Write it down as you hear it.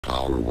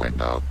Power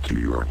went out to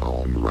your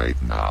home right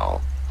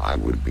now, I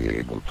would be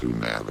able to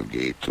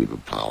navigate to the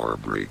power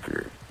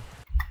breaker.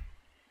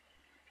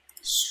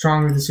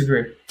 Strongly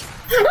disagree.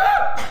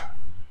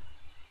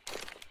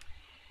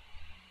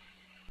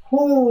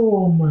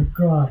 Oh my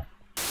god.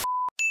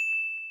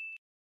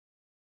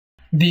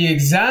 The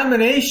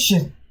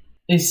examination.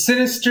 A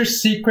sinister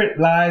secret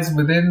lies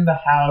within the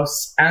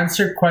house.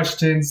 Answer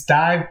questions,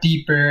 dive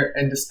deeper,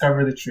 and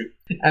discover the truth.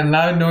 And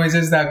loud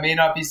noises that may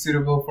not be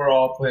suitable for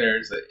all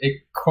players.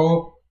 A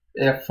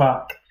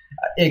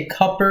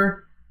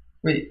copper.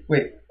 Wait.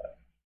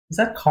 Is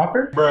that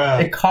copper?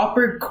 Bruh. A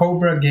copper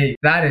cobra gate.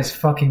 That is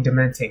fucking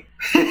dementing.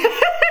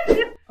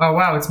 Oh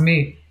wow, it's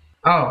me.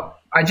 Oh,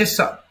 I just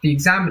saw the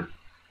exam.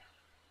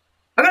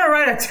 I gotta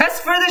write a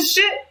test for this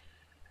shit?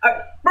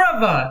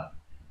 Brother,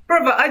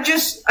 I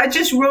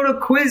just wrote a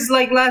quiz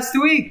like last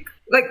week.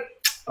 Like,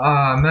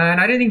 oh man,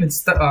 I didn't even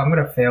I'm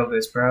gonna fail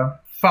this, bro.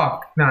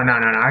 Fuck. No,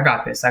 I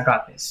got this.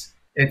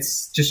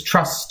 It's just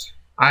trust.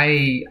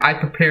 I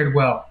prepared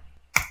well.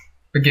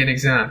 Begin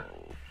exam.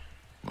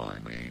 My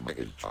name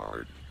is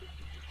Hard.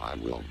 I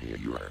will be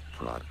your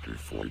proctor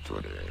for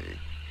today.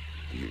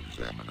 The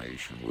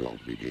examination will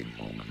begin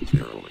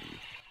momentarily.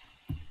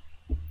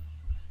 The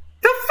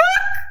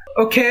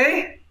fuck?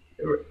 Okay.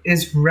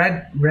 Is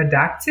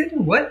redacted?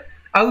 What?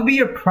 I will be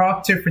your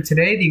proctor for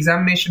today. The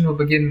examination will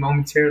begin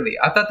momentarily.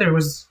 I thought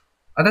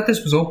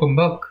this was open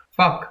book.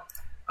 Fuck.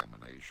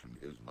 Examination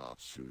is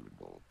not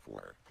suitable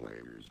for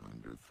players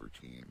under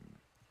 13.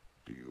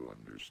 Do you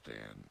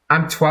understand?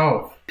 I'm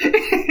 12.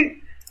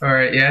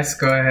 Alright, yes,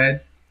 go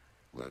ahead.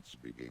 Let's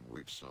begin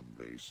with some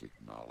basic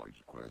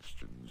knowledge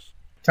questions.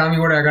 Tell me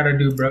what I gotta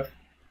do, bro.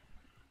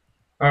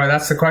 Alright,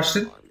 that's the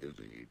question? What is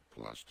 8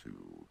 plus 2?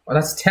 Oh,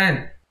 that's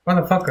 10.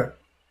 Motherfucker.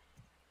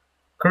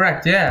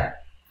 Correct, yeah.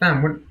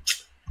 Damn, what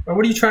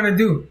are you trying to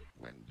do?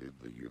 When did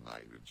the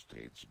United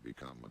States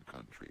become a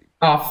country?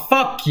 Oh,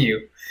 fuck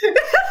you.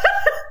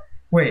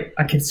 Wait,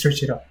 I can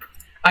search it up.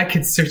 I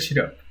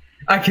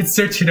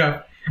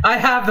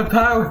have the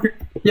power.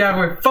 Yeah,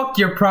 wait, fuck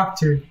your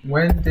proctor.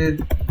 When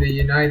did the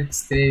United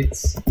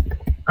States...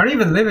 I don't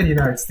even live in the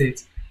United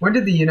States. When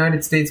did the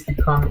United States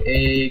become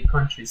a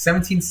country?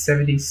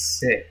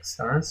 1776,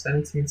 huh?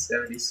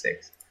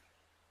 1776.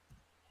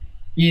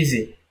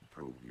 Easy.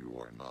 Prove you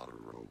are not a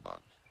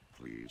robot.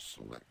 Please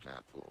select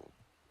apple.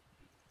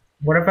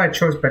 What if I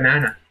chose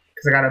banana?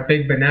 Because I got a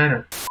big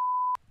banana.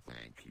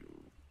 Thank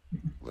you.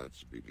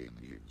 Let's begin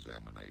the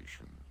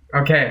examination.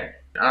 Okay.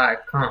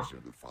 Alright, calm. Answer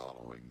the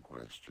following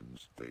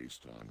questions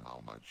based on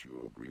how much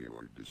you agree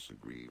or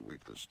disagree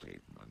with the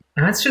statement.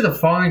 Answer the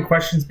following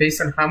questions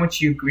based on how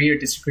much you agree or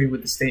disagree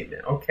with the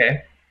statement.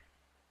 Okay.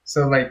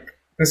 So, like,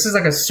 this is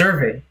like a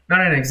survey,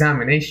 not an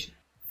examination.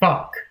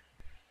 Fuck.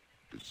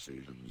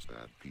 Decisions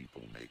that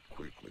people make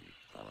quickly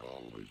are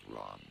always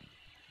wrong.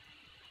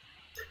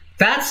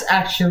 That's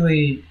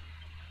actually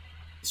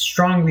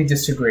strongly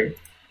disagree.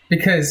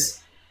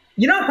 Because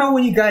you know how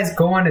when you guys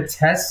go on a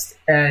test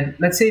and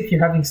let's say if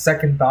you're having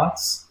second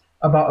thoughts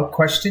about a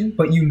question,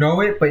 but you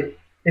know it, but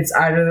it's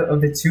either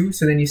of the two,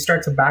 so then you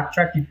start to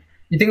backtrack.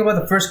 You think about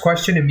the first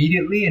question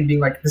immediately and being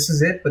like, this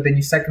is it, but then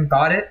you second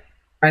thought it,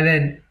 and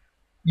then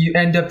you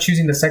end up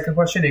choosing the second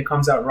question and it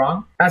comes out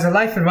wrong. As a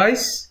life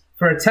advice,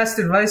 for a test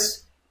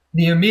advice,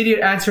 the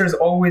immediate answer is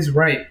always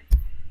right.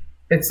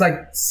 It's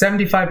like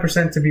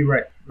 75% to be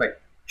right. Like,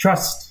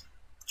 trust.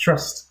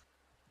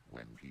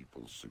 When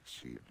people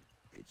succeed,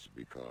 it's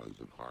because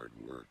of hard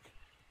work.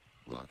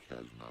 Luck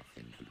has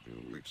nothing to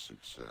do with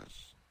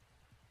success.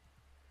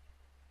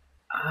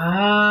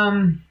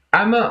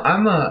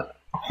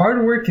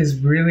 Hard work is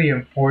really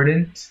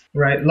important,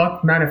 right?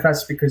 Luck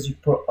manifests because you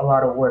put a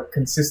lot of work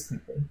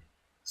consistently.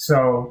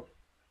 So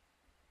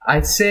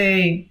I'd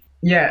say,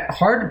 yeah,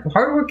 hard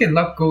work and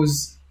luck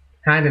goes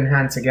hand in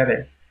hand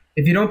together.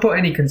 If you don't put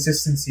any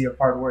consistency of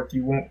hard work,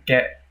 you won't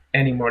get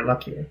any more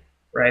luckier,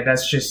 right?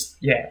 That's just,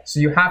 yeah. So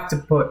you have to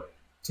put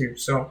two.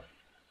 So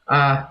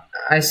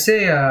I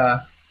say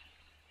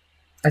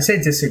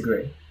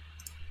disagree.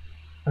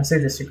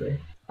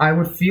 I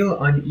would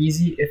feel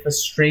uneasy if a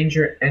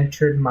stranger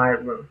entered my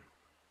room.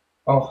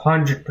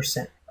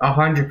 100%.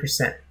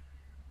 100%.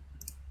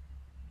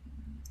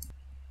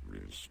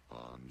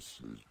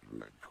 Responses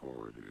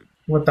recorded.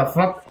 What the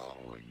fuck?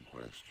 Following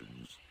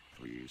questions.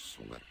 Please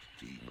select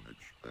the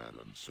image that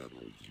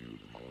unsettles you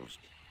the most.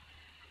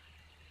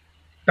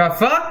 The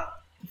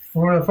fuck?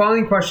 For the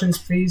following questions,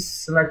 please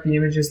select the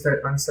images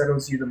that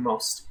unsettles you the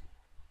most.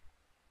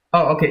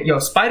 Oh, okay. Yo,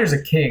 spiders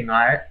are king,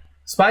 alright?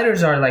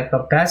 Spiders are like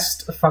the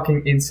best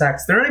fucking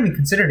insects. They're not even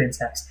considered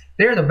insects.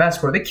 They're the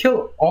best, bro. They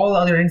kill all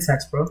other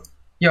insects, bro.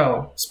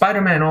 Yo,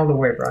 Spider-Man all the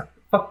way, bro.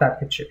 Fuck that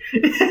picture.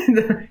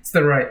 It's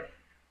the right.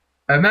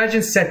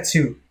 Imagine set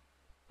 2.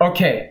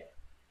 Okay.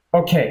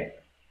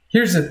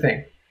 Here's the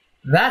thing.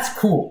 That's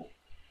cool.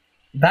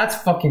 That's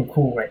fucking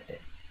cool right there.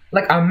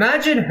 Like,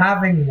 imagine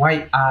having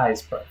white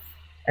eyes, bro.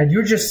 And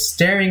you're just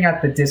staring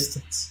at the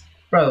distance.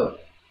 Bro,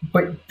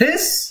 but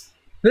this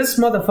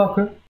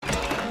motherfucker...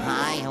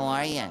 Hi, how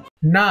are you?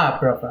 Nah,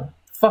 brother.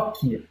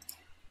 Fuck you.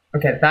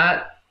 Okay,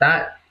 that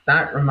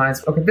That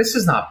reminds. Okay, this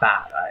is not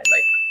bad.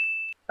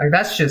 Like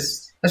that's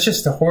just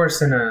a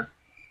horse and a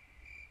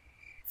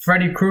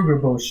Freddy Krueger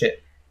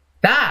bullshit.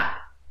 That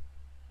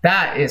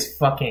is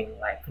fucking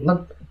like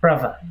look,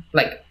 brother.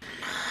 Like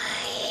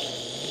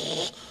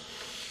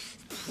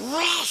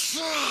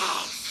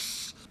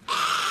precious.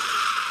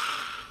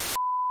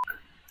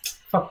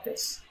 Fuck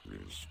this.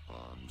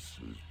 Response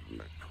is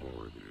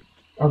recorded.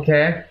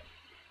 Okay.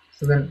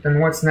 So then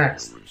what's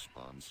next? The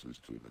responses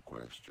to the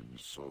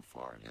questions so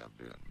far have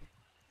been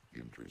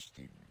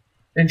interesting.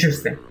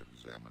 Interesting. Further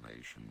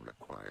examination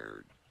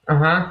required.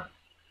 Uh-huh.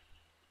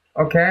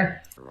 Okay.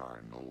 There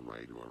are no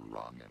right or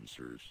wrong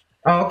answers.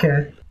 Oh,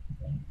 okay.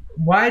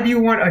 Why do you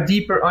want a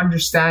deeper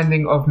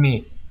understanding of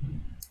me?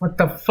 What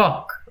the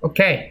fuck?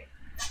 Okay.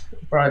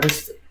 Bro,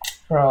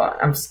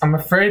 I'm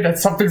afraid that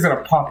something's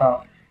gonna pop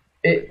out.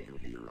 You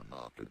hear a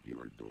knock at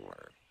your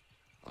door.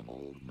 An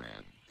old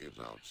man is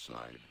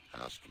outside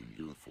asking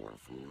you for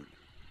food.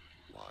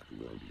 What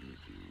will you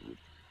do?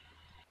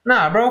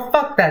 Nah, bro,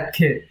 fuck that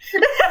kid.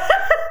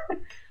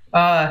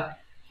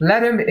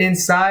 Let him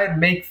inside,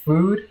 make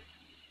food.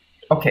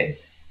 Okay.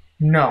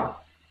 No.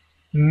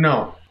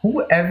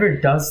 Whoever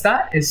does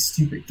that is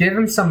stupid. Give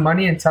him some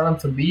money and tell him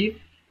to leave.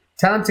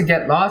 Tell him to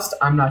get lost.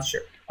 I'm not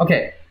sure.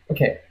 Okay.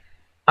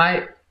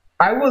 I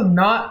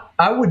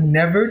would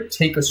never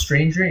take a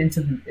stranger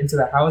into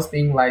the house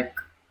being like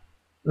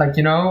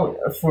you know,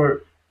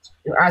 for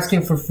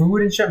asking for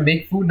food and shit,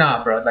 make food.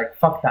 Nah, bro, like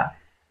fuck that.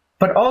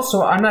 But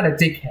also, I'm not a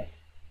dickhead.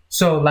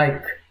 So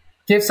like,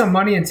 give some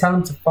money and tell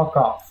him to fuck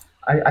off.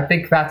 I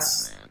think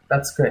that's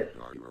good.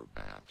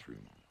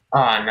 Oh,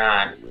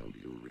 nah.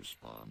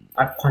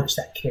 I punched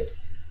that kid.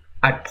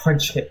 I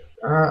punched him.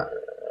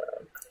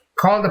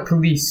 Call the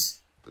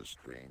police. The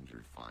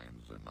stranger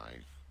finds a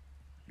knife,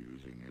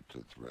 using it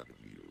to threaten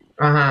you.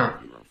 Uh-huh.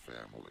 Your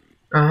family.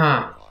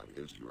 Uh-huh. What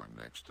is your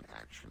next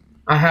action?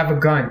 I have a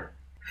gun.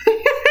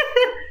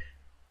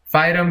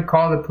 Fight him,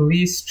 call the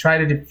police, try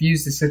to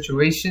defuse the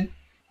situation.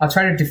 I'll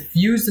try to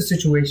defuse the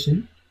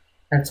situation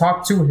and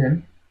talk to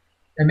him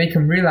and make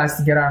him realize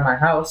to get out of my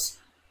house.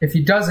 If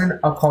he doesn't,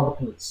 I'll call the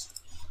police.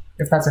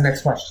 If that's the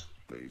next question.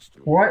 They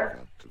still What?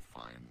 have to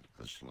find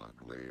a slug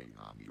laying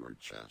on your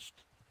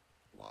chest.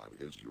 What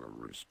is your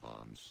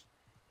response?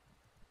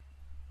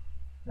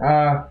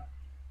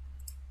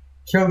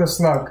 Kill the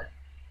slug.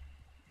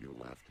 You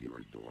left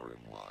your door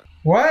unlocked.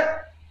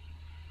 What?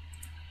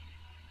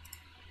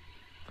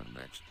 The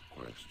next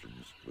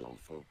questions will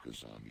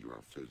focus on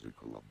your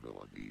physical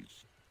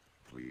abilities.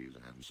 Please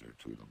answer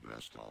to the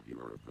best of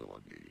your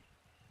ability.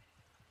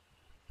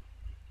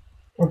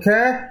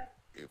 Okay.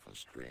 If a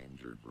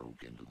stranger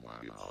broke into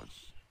my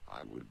house,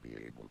 I would be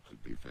able to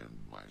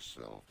defend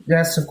myself.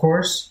 Yes, of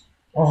course.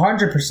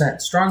 100%.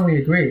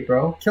 Strongly agree,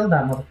 bro. Kill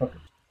that motherfucker.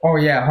 Oh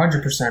yeah,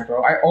 100%,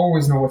 bro. I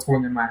always know what's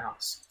going in my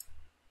house.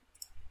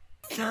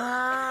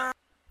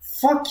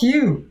 Fuck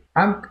you.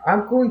 I'm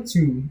going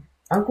to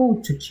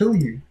kill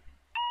you.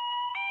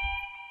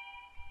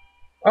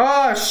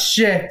 Oh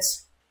shit.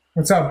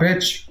 What's up,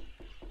 bitch?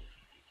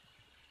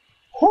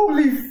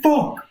 Holy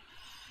fuck.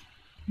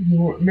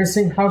 You were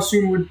missing. How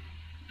soon would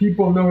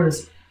people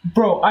notice?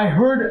 Bro, I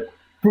heard,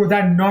 bro,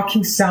 that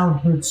knocking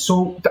sound heard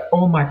so,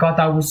 oh my god,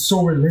 that was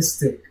so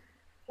realistic.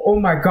 Oh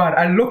my god,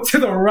 I looked to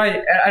the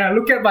right and I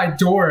looked at my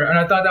door and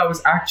I thought that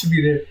was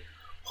actually there.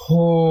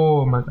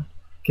 Oh my god.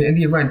 Okay, in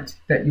the event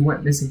that you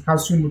went missing, how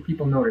soon would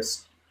people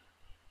notice?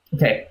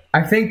 Okay,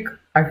 I think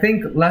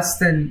less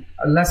than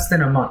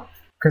a month,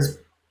 because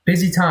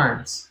busy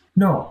times.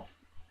 No.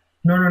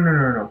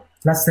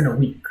 Less than a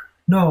week.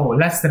 No,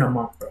 less than a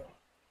month, bro.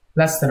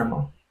 Less than a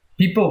month.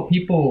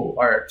 People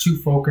are too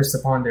focused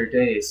upon their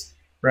days,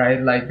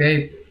 right? Like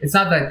it's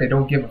not that they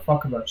don't give a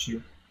fuck about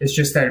you. It's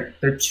just that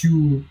they're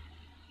too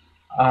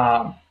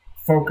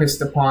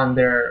focused upon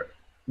their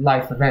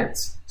life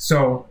events.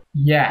 So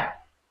yeah,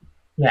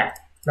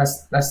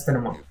 less than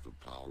a month. If the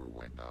power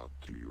went out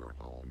to your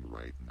home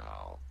right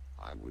now,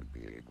 I would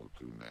be able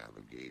to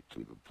navigate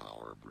to the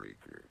power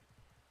breaker.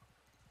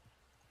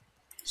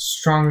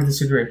 Strongly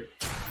disagree.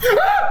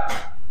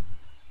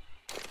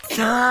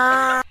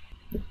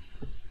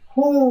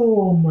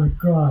 Oh my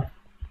god.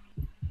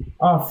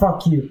 Oh,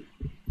 fuck you.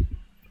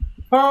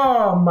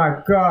 Oh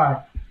my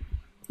god.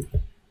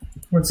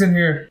 What's in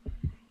here?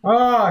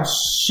 Oh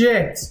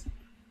shit.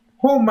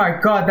 Oh my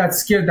god, that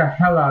scared the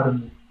hell out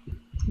of me.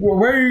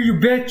 Where are you,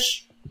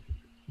 bitch?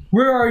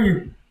 Where are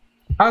you?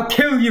 I'll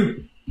kill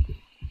you.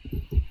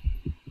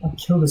 I'll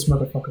kill this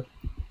motherfucker.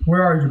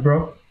 Where are you,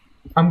 bro?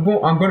 I'm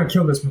gonna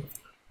kill this motherfucker.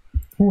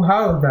 Who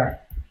howled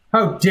that?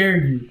 How dare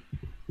you?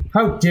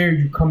 How dare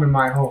you come in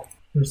my home?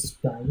 Where's this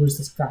guy? Where's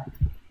this guy?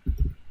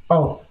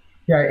 Oh,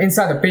 yeah,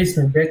 inside the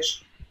basement,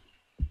 bitch.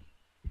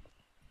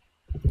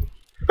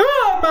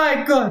 Oh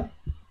my god!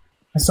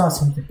 I saw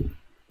something.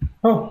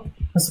 Oh,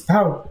 that's the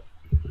power.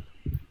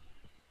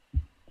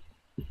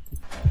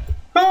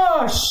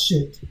 Oh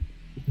shit!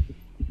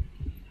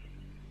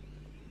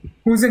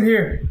 Who's in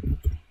here?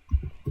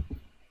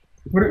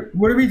 What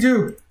do we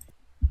do?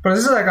 Bro,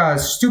 this is like a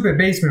stupid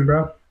basement,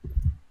 bro.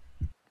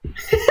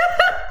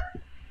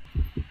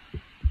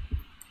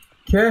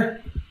 Okay.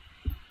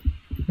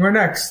 Where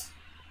next?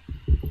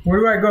 Where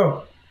do I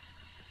go?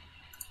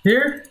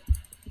 Here?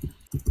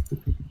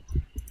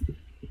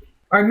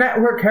 A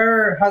network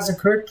error has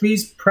occurred.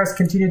 Please press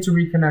continue to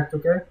reconnect,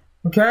 okay?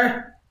 Okay?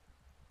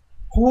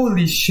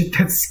 Holy shit,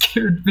 that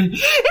scared me.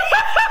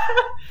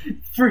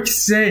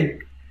 Frick's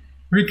sake.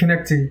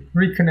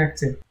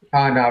 Reconnecting.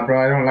 Ah, nah,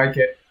 bro, I don't like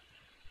it.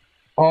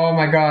 Oh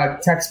my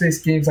god,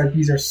 text-based games like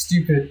these are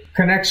stupid.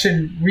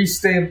 Connection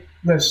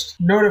reestablished.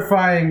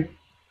 Notifying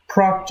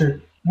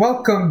Proctor.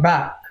 Welcome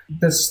back.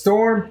 The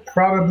storm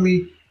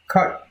probably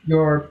cut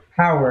your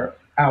power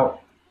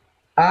out.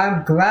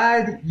 I'm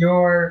glad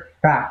you're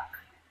back.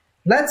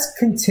 Let's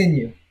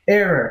continue.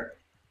 Error.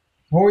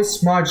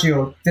 Voice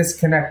module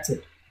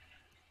disconnected.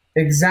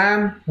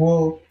 Exam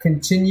will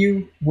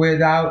continue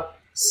without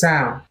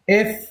sound.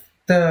 If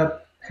the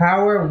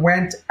power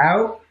went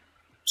out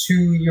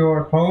to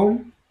your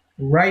home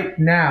right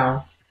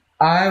now,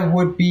 I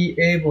would be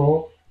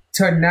able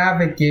to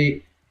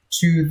navigate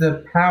to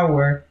the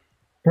power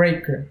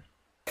breaker.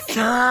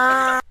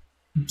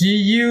 Do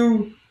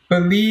you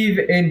believe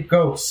in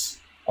ghosts?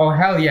 Oh,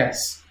 hell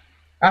yes.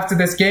 After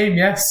this game,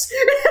 yes.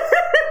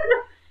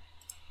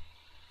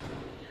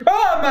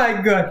 Oh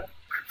my god.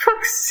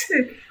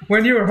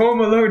 When you're home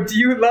alone, do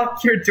you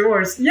lock your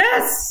doors?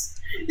 Yes!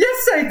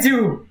 Yes, I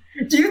do!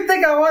 Do you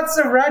think I want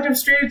some random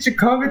stranger to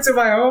come into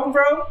my home,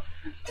 bro?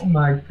 Oh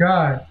my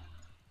god.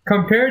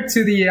 Compared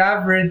to the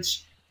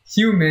average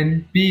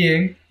human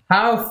being,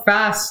 how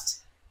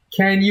fast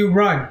can you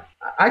run?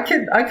 I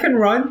can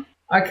run.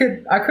 I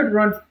could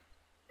run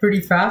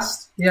pretty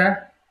fast,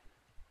 yeah.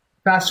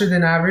 Faster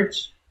than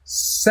average.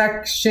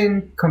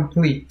 Section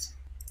complete.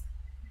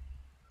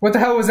 What the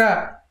hell was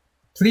that?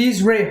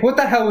 Please rate, what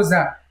the hell was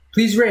that?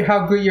 Please rate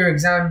how good your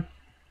exam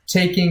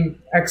taking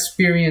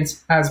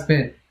experience has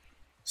been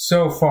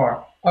so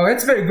far. Oh,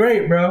 it's been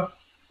great, bro.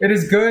 It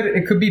is good.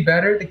 It could be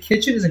better. The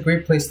kitchen is a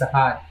great place to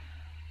hide.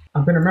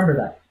 I'm gonna remember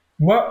that.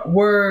 What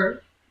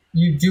were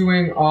you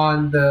doing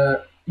on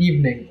the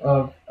evening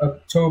of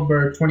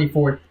October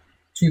 24th,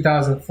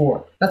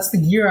 2004? That's the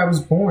year I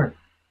was born.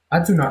 I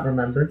do not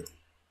remember.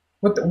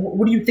 What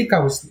do you think I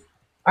was?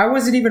 I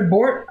wasn't even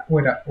born.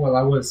 Wait, well,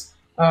 I was.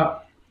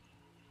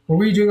 What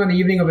were you doing on the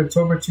evening of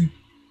October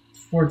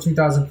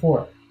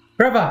 2004?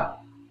 Brava!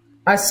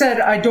 I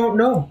said I don't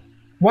know.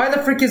 Why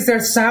the frick is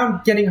there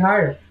sound getting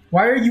higher?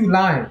 Why are you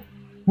lying?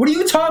 What are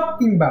you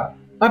talking about?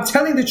 I'm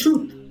telling the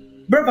truth.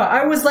 Brava,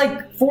 I was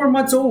like 4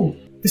 months old.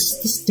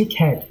 This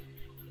dickhead.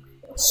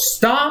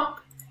 Stop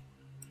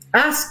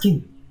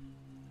asking.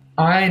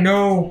 I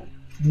know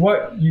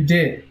what you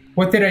did.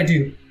 What did I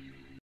do?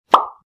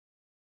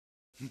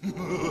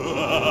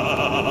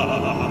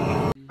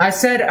 I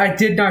said I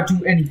did not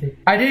do anything.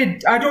 I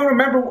don't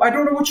remember. I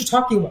don't know what you're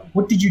talking about.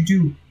 What did you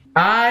do?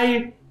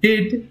 I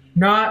did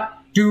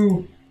not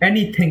do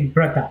anything,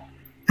 brother.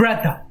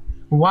 Brother,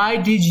 why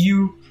did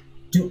you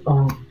do...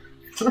 I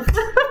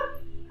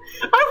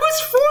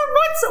was 4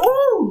 months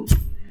old!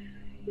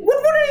 What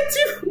would I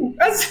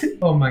do?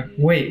 Oh my...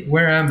 Wait,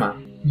 where am I?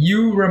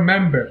 You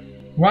remember.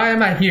 Why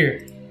am I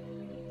here?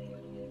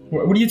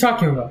 What are you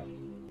talking about?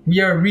 We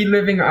are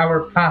reliving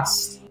our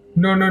past.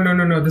 No.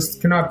 This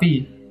cannot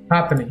be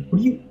happening.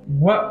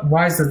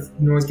 Why is the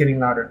noise getting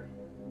louder?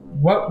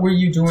 What were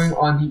you doing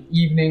on the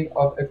evening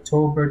of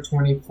October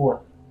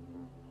 24th,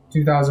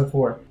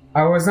 2004?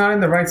 I was not in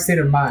the right state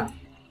of mind.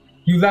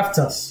 You left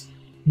us.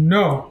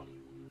 No.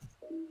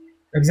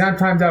 Exam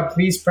timed out.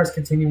 Please press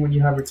continue when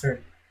you have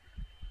returned.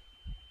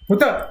 What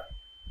the?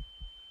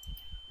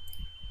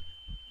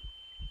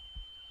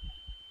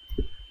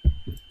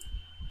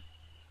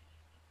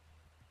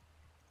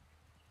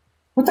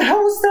 What the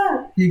hell is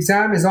that? The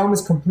exam is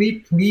almost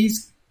complete.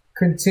 Please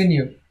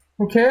continue.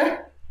 Okay?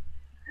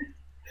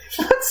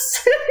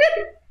 Let's see.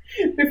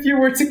 If you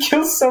were to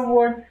kill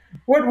someone,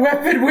 what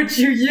weapon would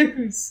you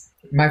use?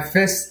 My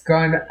fist,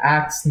 gun,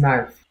 axe,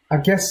 knife. I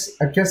guess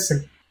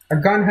a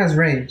gun has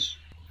range.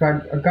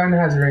 A gun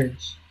has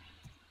range.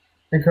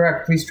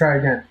 Incorrect. Please try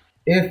again.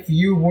 If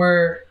you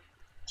were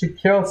to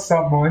kill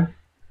someone,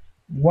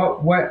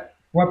 what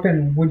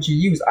weapon would you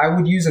use? I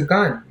would use a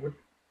gun.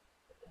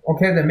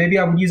 Okay, then maybe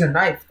I would use a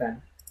knife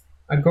then.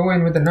 I'd go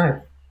in with a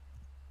knife.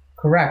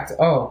 Correct.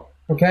 Oh,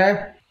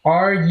 okay.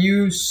 Are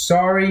you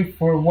sorry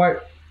for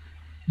what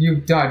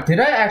you've done? Did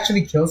I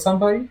actually kill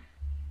somebody?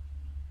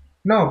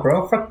 No,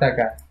 bro. Fuck that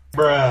guy.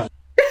 Bruh.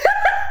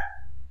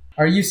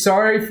 Are you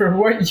sorry for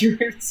what you've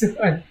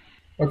done?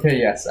 Okay,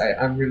 yes,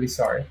 I'm really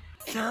sorry.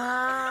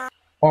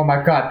 Oh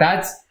my god,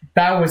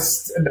 that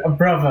was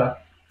brother.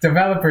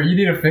 Developer, you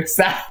need to fix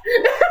that.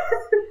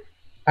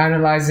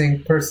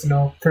 Analyzing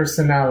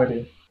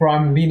personality. Bro,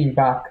 I'm leaning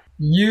back.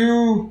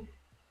 You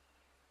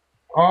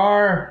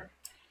are...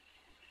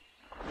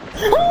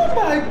 Oh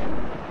my...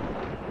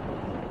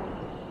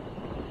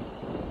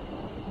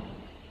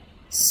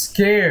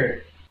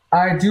 Scared.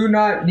 I do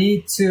not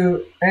need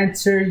to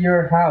enter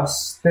your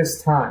house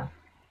this time.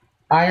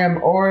 I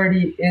am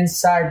already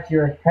inside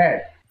your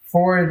head.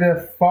 For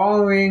the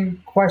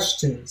following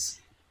questions,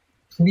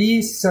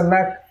 please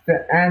select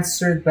the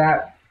answer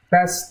that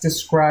best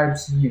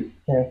describes you.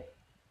 Okay?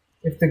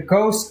 If the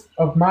ghost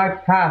of my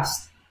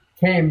past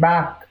came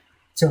back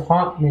to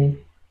haunt me,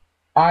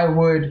 I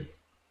would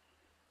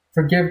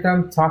forgive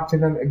them, talk to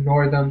them,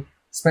 ignore them,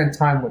 spend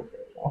time with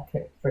them.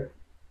 Okay, but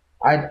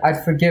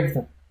I'd forgive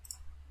them.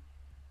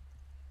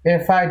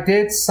 If I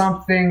did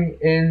something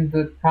in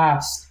the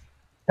past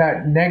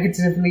that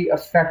negatively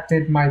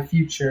affected my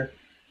future,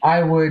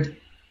 I would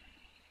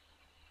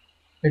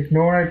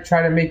ignore it,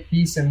 try to make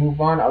peace and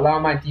move on, allow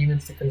my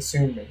demons to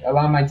consume me.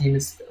 Allow my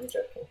demons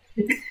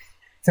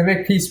to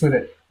make peace with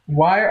it.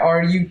 Why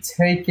are you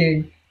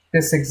taking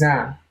this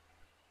exam?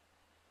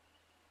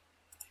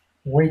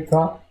 Wake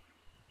up.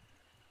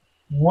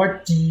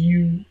 What do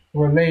you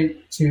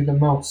relate to the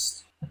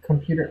most? A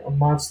computer, a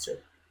monster,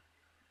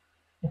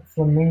 a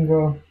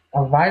flamingo,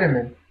 a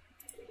vitamin,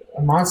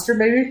 a monster,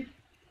 baby?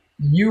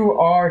 You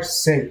are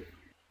safe.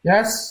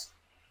 Yes?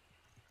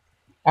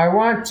 I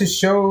want to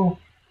show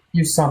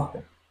you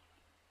something.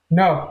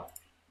 No,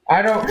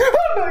 I don't.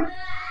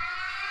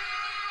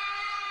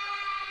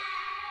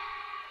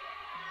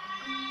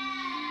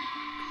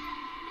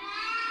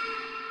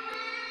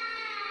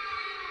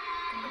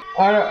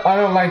 I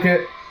don't like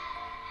it.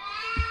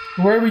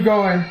 Where are we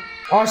going?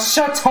 Oh,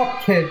 shut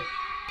up, kid.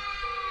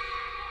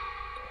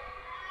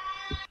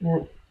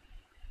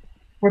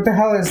 What the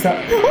hell is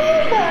that?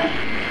 Oh my!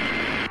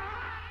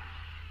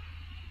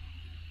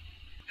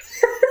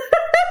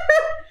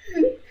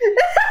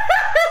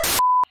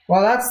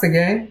 Well, that's the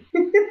game.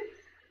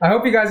 I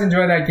hope you guys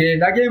enjoyed that game.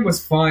 That game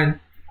was fun.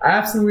 I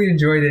absolutely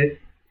enjoyed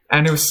it.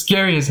 And it was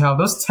scary as hell.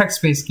 Those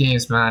text-based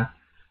games, man.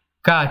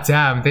 God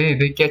damn, they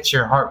get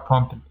your heart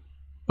pumping.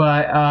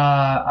 But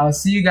I'll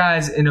see you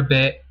guys in a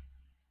bit.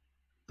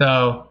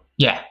 So,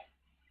 yeah.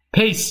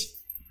 Peace.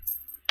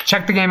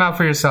 Check the game out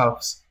for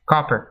yourselves.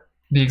 Copper,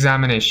 the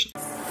examination.